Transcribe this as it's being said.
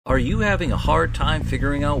Are you having a hard time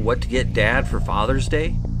figuring out what to get Dad for Father's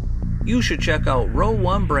Day? You should check out Row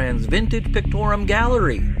 1 Brand's Vintage Pictorum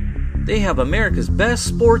Gallery. They have America's best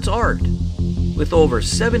sports art. With over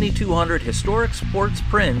 7,200 historic sports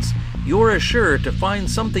prints, you're assured to find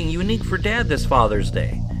something unique for Dad this Father's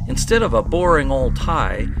Day. Instead of a boring old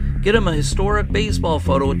tie, get him a historic baseball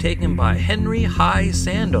photo taken by Henry High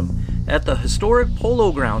Sandom at the historic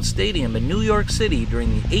Polo Grounds Stadium in New York City during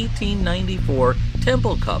the 1894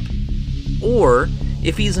 Temple Cup. Or,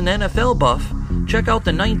 if he's an NFL buff, check out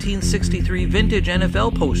the 1963 vintage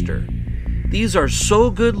NFL poster. These are so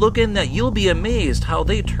good looking that you'll be amazed how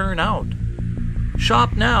they turn out.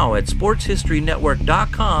 Shop now at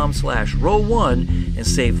sportshistorynetwork.com/row1 and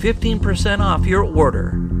save 15% off your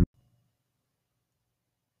order.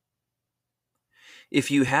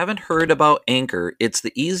 If you haven't heard about Anchor, it's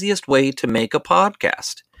the easiest way to make a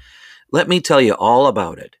podcast. Let me tell you all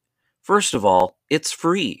about it. First of all, it's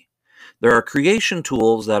free. There are creation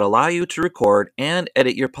tools that allow you to record and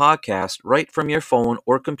edit your podcast right from your phone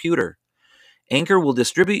or computer. Anchor will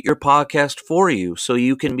distribute your podcast for you so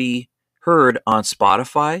you can be heard on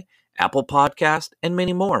Spotify, Apple Podcast, and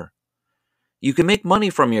many more. You can make money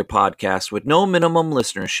from your podcast with no minimum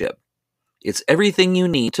listenership. It's everything you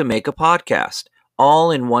need to make a podcast,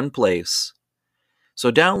 all in one place.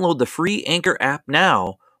 So download the free Anchor app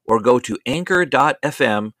now or go to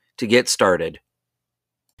anchor.fm to get started.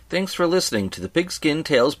 Thanks for listening to the Pigskin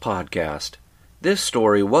Tales podcast. This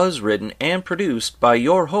story was written and produced by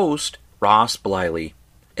your host, Ross Bliley.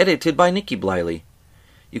 Edited by Nikki Bliley.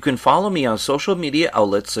 You can follow me on social media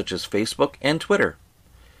outlets such as Facebook and Twitter.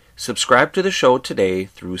 Subscribe to the show today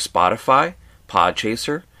through Spotify,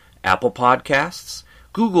 Podchaser, Apple Podcasts,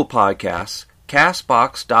 Google Podcasts,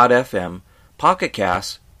 Castbox.fm, Pocket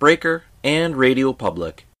Casts, Breaker, and Radio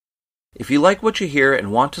Public. If you like what you hear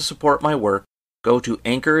and want to support my work, go to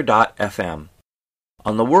anchor.fm.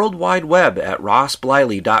 On the World Wide Web at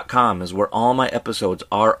rossbliley.com is where all my episodes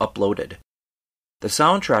are uploaded. The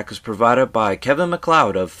soundtrack is provided by Kevin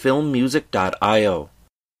MacLeod of filmmusic.io.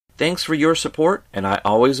 Thanks for your support, and I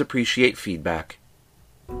always appreciate feedback.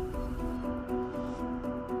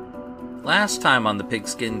 Last time on the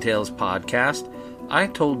Pigskin Tales podcast, I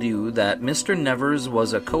told you that Mr. Nevers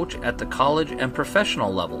was a coach at the college and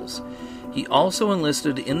professional levels. He also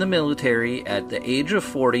enlisted in the military at the age of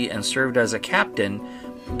 40 and served as a captain,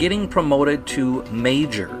 getting promoted to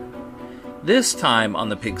major. This time on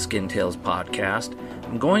the Pigskin Tales podcast,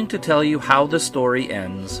 I'm going to tell you how the story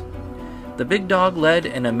ends. The big dog led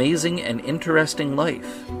an amazing and interesting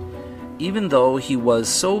life. Even though he was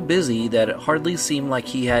so busy that it hardly seemed like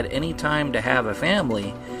he had any time to have a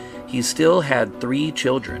family, he still had 3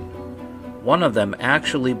 children. One of them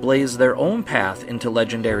actually blazed their own path into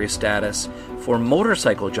legendary status for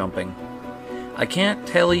motorcycle jumping. I can't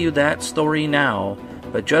tell you that story now,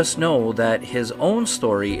 but just know that his own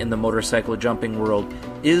story in the motorcycle jumping world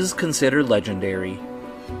is considered legendary.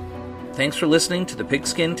 Thanks for listening to the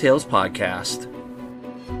Pigskin Tales podcast.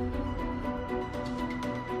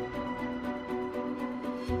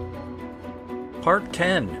 Part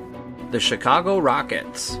 10. The Chicago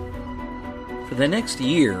Rockets. For the next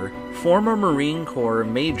year, former Marine Corps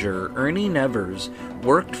Major Ernie Nevers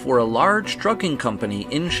worked for a large trucking company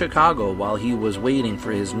in Chicago while he was waiting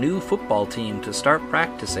for his new football team to start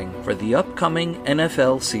practicing for the upcoming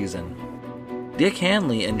NFL season. Dick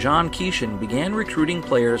Hanley and John Keeshan began recruiting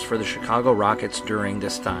players for the Chicago Rockets during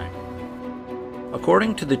this time.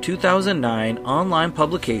 According to the 2009 online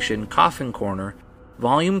publication Coffin Corner,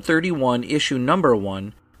 Volume 31, Issue Number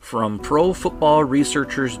 1, from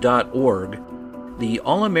ProFootballResearchers.org, the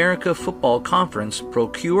All-America Football Conference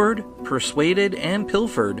procured, persuaded, and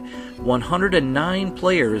pilfered 109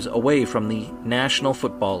 players away from the National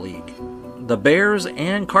Football League. The Bears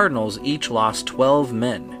and Cardinals each lost 12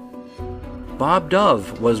 men. Bob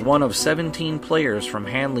Dove was one of 17 players from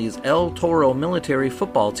Hanley's El Toro military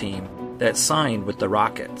football team that signed with the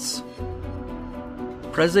Rockets.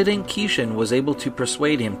 President Keeshan was able to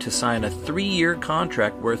persuade him to sign a 3-year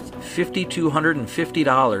contract worth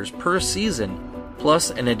 $5,250 per season,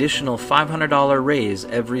 plus an additional $500 raise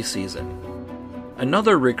every season.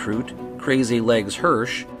 Another recruit, Crazy Legs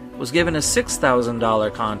Hirsch, was given a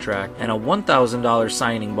 $6,000 contract and a $1,000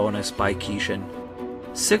 signing bonus by Keeshan.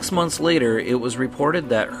 6 months later, it was reported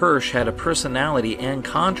that Hirsch had a personality and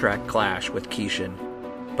contract clash with Keeshan,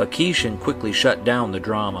 but Keeshan quickly shut down the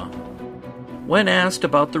drama. When asked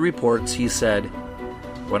about the reports, he said,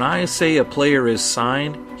 "When I say a player is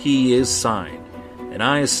signed, he is signed, and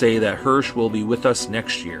I say that Hirsch will be with us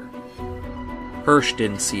next year." Hirsch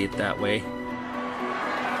didn't see it that way.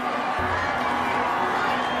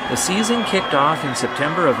 The season kicked off in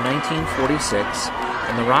September of 1946,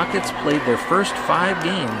 and the Rockets played their first 5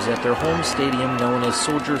 games at their home stadium known as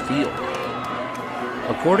Soldier Field.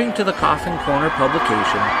 According to the Coffin Corner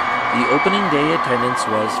publication, the opening day attendance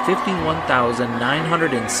was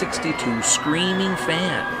 51,962 screaming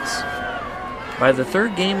fans. By the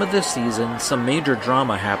 3rd game of the season, some major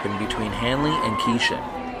drama happened between Hanley and Keeshan.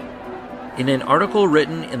 In an article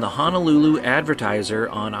written in the Honolulu Advertiser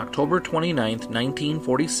on October 29,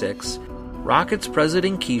 1946, Rockets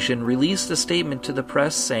president Keeshan released a statement to the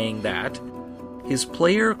press saying that his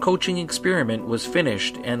player coaching experiment was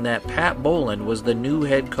finished and that Pat Boland was the new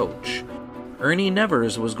head coach. Ernie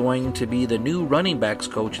Nevers was going to be the new running backs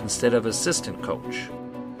coach instead of assistant coach.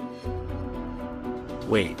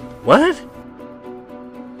 Wait, what?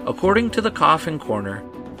 According to the Coffin Corner,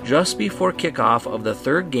 just before kickoff of the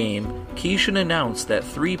 3rd game, Keeshan announced that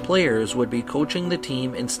 3 players would be coaching the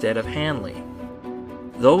team instead of Hanley.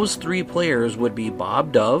 Those 3 players would be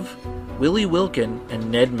Bob Dove, Willie Wilkin,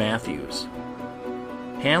 and Ned Matthews.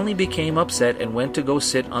 Hanley became upset and went to go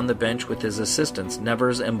sit on the bench with his assistants,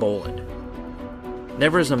 Nevers and Boland.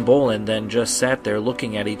 Nevers and Boland then just sat there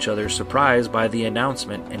looking at each other, surprised by the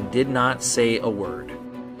announcement, and did not say a word.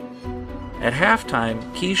 At halftime,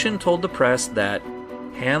 Keeshan told the press that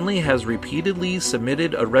Hanley has repeatedly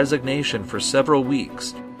submitted a resignation for several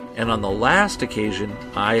weeks, and on the last occasion,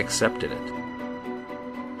 I accepted it.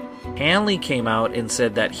 Hanley came out and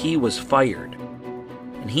said that he was fired,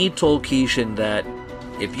 and he told Keeshan that,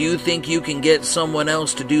 "If you think you can get someone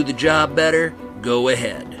else to do the job better, go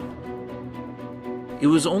ahead." It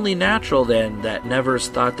was only natural then that Nevers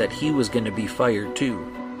thought that he was going to be fired too,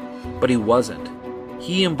 but he wasn't.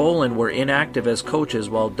 He and Boland were inactive as coaches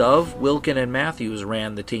while Dove, Wilkin, and Matthews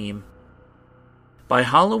ran the team. By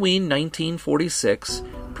Halloween 1946,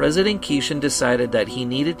 President Keeshan decided that he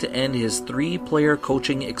needed to end his 3-player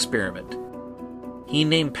coaching experiment. He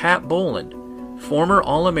named Pat Boland, former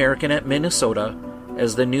All-American at Minnesota,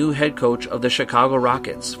 as the new head coach of the Chicago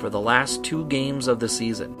Rockets for the last 2 games of the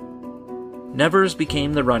season. Nevers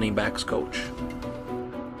became the running backs coach.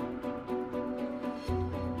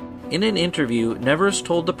 In an interview, Nevers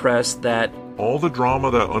told the press that all the drama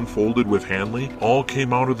that unfolded with Hanley all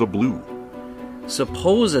came out of the blue.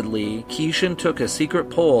 Supposedly, Keeshan took a secret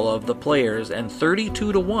poll of the players, and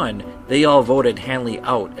 32-1, they all voted Hanley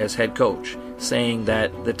out as head coach, saying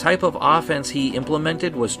that the type of offense he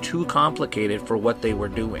implemented was too complicated for what they were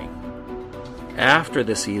doing. After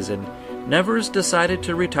the season, Nevers decided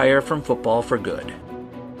to retire from football for good.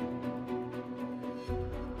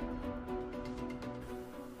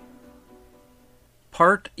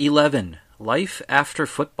 Part 11. Life After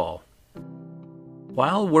Football.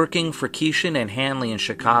 While working for Keeshan and Hanley in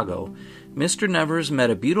Chicago, Mr. Nevers met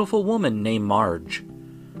a beautiful woman named Marge.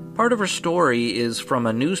 Part of her story is from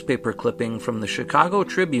a newspaper clipping from the Chicago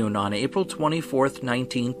Tribune on April 24,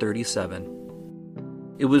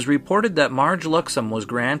 1937. It was reported that Marge Luxem was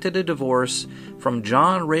granted a divorce from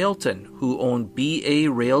John Railton, who owned B.A.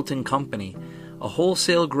 Railton Company, a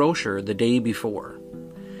wholesale grocer, the day before.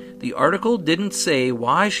 The article didn't say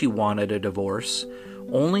why she wanted a divorce,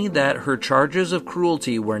 only that her charges of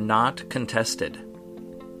cruelty were not contested.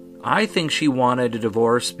 I think she wanted a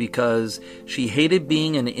divorce because she hated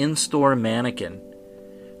being an in-store mannequin.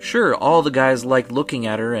 Sure, all the guys liked looking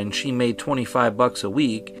at her and she made $25 a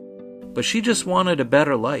week, but she just wanted a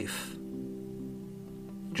better life.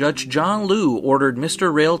 Judge John Liu ordered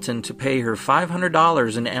Mr. Railton to pay her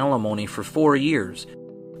 $500 in alimony for 4 years,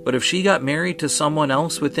 but if she got married to someone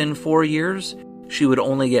else within 4 years, she would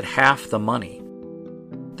only get half the money.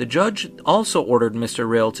 The judge also ordered Mr.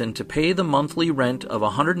 Railton to pay the monthly rent of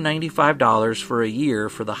 $195 for a year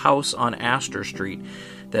for the house on Astor Street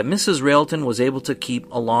that Mrs. Railton was able to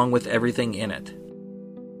keep along with everything in it.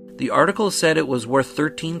 The article said it was worth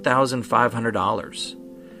 $13,500.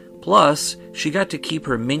 Plus, she got to keep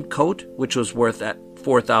her mink coat, which was worth at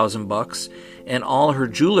 $4,000, and all her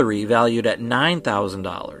jewelry valued at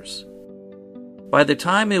 $9,000. By the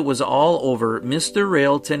time it was all over, Mr.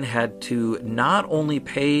 Railton had to not only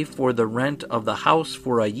pay for the rent of the house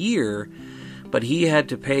for a year, but he had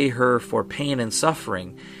to pay her for pain and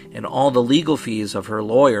suffering and all the legal fees of her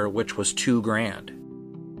lawyer, which was $2,000.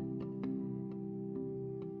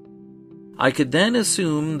 I could then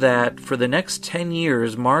assume that for the next 10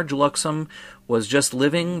 years, Marge Luxem was just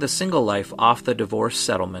living the single life off the divorce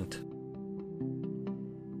settlement.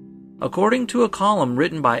 According to a column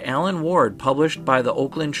written by Alan Ward published by the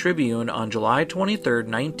Oakland Tribune on July 23,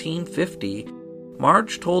 1950,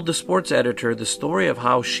 Marge told the sports editor the story of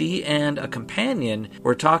how she and a companion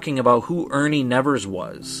were talking about who Ernie Nevers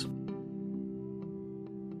was.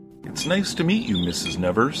 It's nice to meet you, Mrs.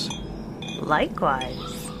 Nevers.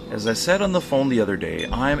 Likewise. As I said on the phone the other day,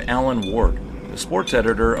 I'm Alan Ward, the sports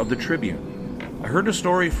editor of the Tribune. I heard a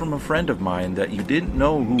story from a friend of mine that you didn't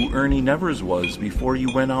know who Ernie Nevers was before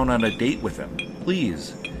you went out on a date with him.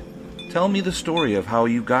 Please, tell me the story of how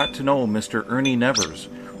you got to know Mr. Ernie Nevers,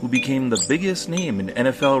 who became the biggest name in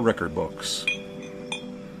NFL record books.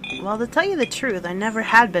 Well, to tell you the truth, I never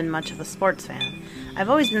had been much of a sports fan. I've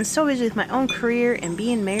always been so busy with my own career and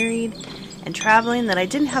being married and traveling that I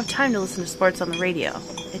didn't have time to listen to sports on the radio.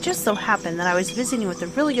 It just so happened that I was visiting with a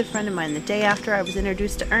really good friend of mine the day after I was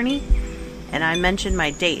introduced to Ernie, and I mentioned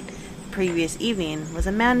my date the previous evening was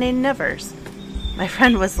a man named Nevers. My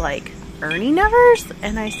friend was like, "Ernie Nevers?"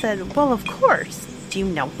 And I said, "Well, of course. Do you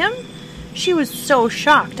know him?" She was so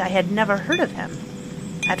shocked I had never heard of him.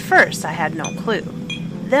 At first, I had no clue.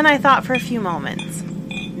 Then I thought for a few moments.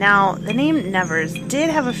 Now, the name Nevers did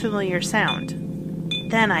have a familiar sound.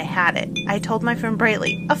 Then I had it. I told my friend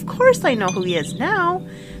Braley, "Of course I know who he is now.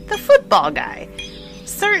 The football guy.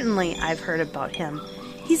 Certainly I've heard about him.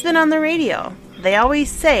 He's been on the radio. They always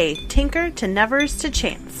say, tinker to Nevers to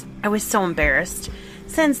chance." I was so embarrassed.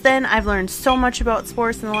 Since then, I've learned so much about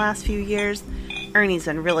sports in the last few years. Ernie's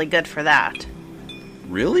been really good for that.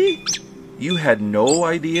 Really? You had no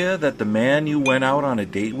idea that the man you went out on a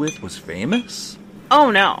date with was famous? Oh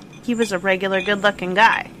no, he was a regular good-looking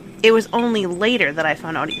guy. It was only later that I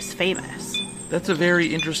found out he was famous. That's a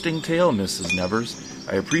very interesting tale, Mrs. Nevers.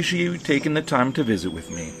 I appreciate you taking the time to visit with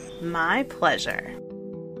me. My pleasure.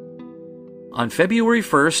 On February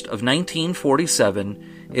 1st of 1947,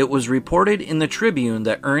 it was reported in the Tribune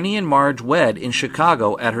that Ernie and Marge wed in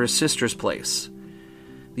Chicago at her sister's place.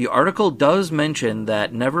 The article does mention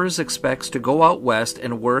that Nevers expects to go out west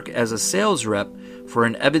and work as a sales rep for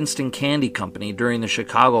an Evanston candy company during the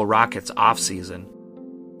Chicago Rockets off-season.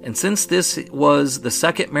 And since this was the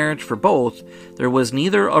second marriage for both, there was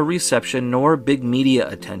neither a reception nor big media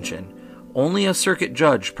attention, only a circuit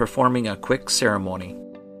judge performing a quick ceremony.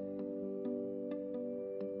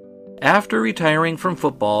 After retiring from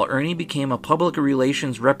football, Ernie became a public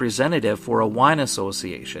relations representative for a wine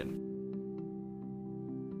association.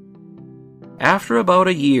 After about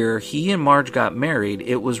a year, he and Marge got married.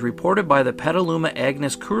 It was reported by the Petaluma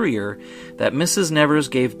Agnes Courier that Mrs. Nevers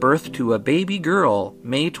gave birth to a baby girl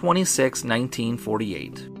May 26,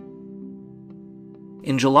 1948.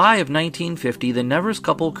 In July of 1950, the Nevers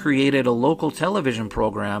couple created a local television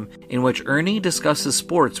program in which Ernie discusses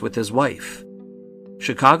sports with his wife.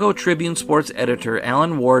 Chicago Tribune sports editor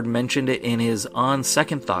Alan Ward mentioned it in his On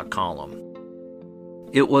Second Thought column.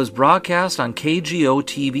 It was broadcast on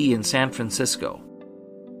KGO-TV in San Francisco.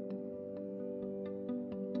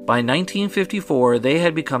 By 1954, they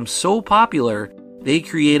had become so popular, they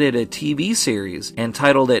created a TV series and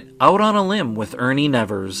titled it Out on a Limb with Ernie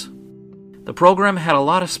Nevers. The program had a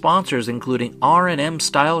lot of sponsors, including R&M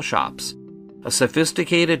Style Shops, a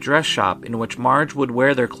sophisticated dress shop in which Marge would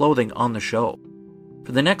wear their clothing on the show.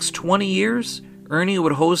 For the next 20 years, Ernie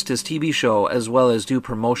would host his TV show as well as do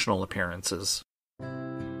promotional appearances.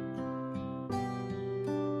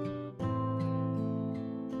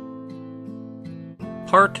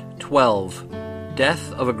 Part 12.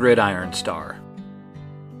 Death of a Gridiron Star.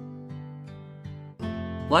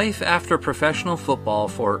 Life after professional football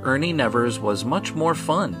for Ernie Nevers was much more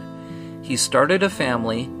fun. He started a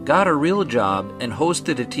family, got a real job, and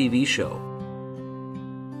hosted a TV show.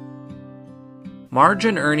 Marge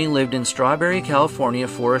and Ernie lived in Strawberry, California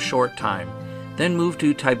for a short time, then moved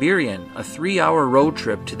to Tiberian, a 3-hour road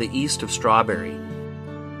trip to the east of Strawberry.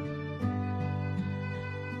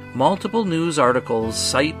 Multiple news articles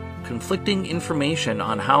cite conflicting information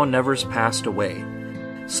on how Nevers passed away.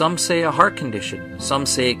 Some say a heart condition, some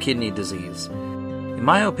say kidney disease. In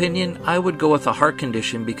my opinion, I would go with a heart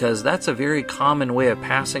condition because that's a very common way of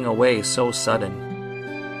passing away so sudden.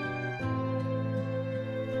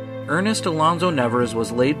 Ernest Alonzo Nevers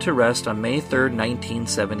was laid to rest on May 3,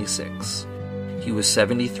 1976. He was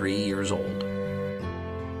 73 years old.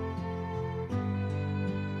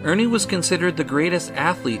 Ernie was considered the greatest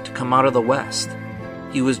athlete to come out of the West.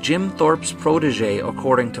 He was Jim Thorpe's protege,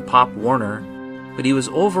 according to Pop Warner, but he was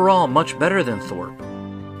overall much better than Thorpe.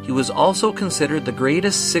 He was also considered the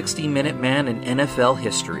greatest 60-minute man in NFL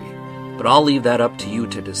history, but I'll leave that up to you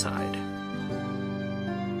to decide.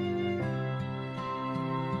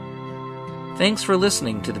 Thanks for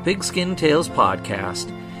listening to the Pigskin Tales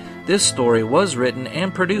podcast. This story was written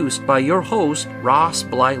and produced by your host, Ross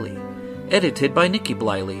Bliley. Edited by Nikki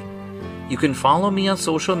Bliley. You can follow me on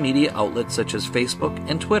social media outlets such as Facebook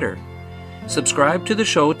and Twitter. Subscribe to the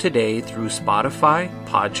show today through Spotify,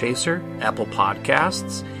 Podchaser, Apple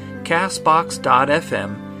Podcasts,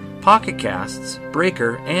 Castbox.fm, Pocket Casts,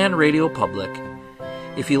 Breaker, and Radio Public.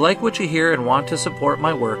 If you like what you hear and want to support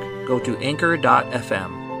my work, go to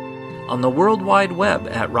anchor.fm. On the World Wide Web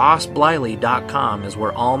at rossbliley.com is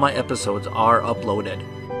where all my episodes are uploaded.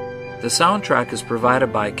 The soundtrack is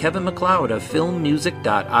provided by Kevin MacLeod of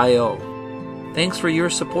filmmusic.io. Thanks for your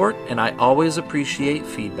support, and I always appreciate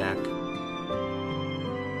feedback.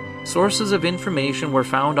 Sources of information were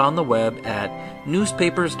found on the web at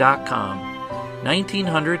newspapers.com.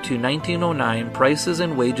 1900 to 1909 Prices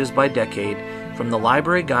and Wages by Decade from the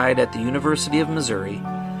Library Guide at the University of Missouri.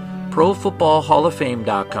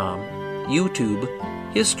 ProFootballHallOfFame.com. YouTube.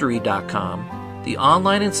 History.com. The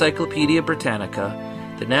Online Encyclopedia Britannica.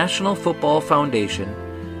 The National Football Foundation.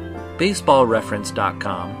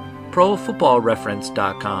 BaseballReference.com.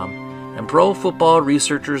 ProFootballReference.com. And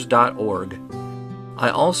ProFootballResearchers.org. I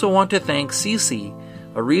also want to thank Cece,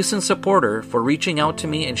 a recent supporter, for reaching out to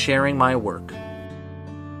me and sharing my work.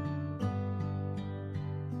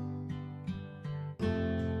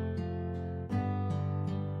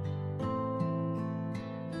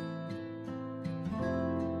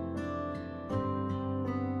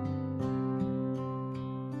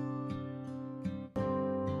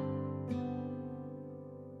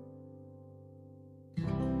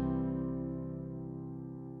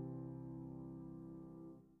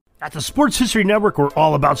 At the Sports History Network, we're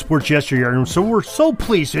all about sports yesteryear, and so we're so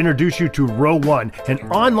pleased to introduce you to Row One, an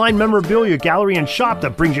online memorabilia gallery and shop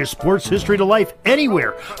that brings your sports history to life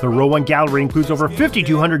anywhere. The Row One gallery includes over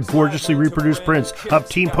 5,200 gorgeously reproduced prints of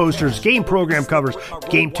team posters, game program covers,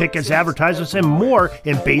 game tickets, advertisements, and more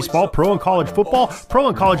in baseball, pro and college football, pro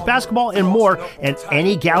and college basketball, and more. And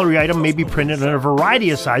any gallery item may be printed in a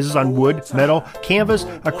variety of sizes on wood, metal, canvas,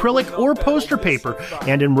 acrylic, or poster paper.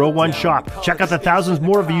 And in Row One shop, check out the thousands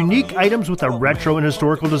more of unique items with a retro and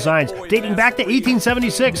historical designs dating back to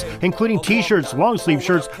 1876, including t-shirts, long-sleeve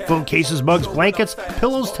shirts, phone cases, mugs, blankets,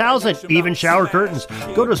 pillows, towels, and even shower curtains.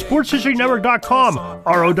 Go to sportshistorynetwork.com,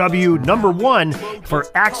 ROW1, for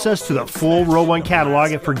access to the full Row One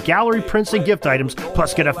catalog and for gallery prints and gift items,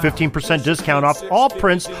 plus get a 15% discount off all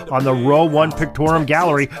prints on the Row One Pictorium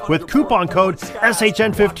Gallery with coupon code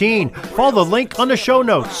SHN15. Follow the link on the show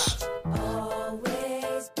notes.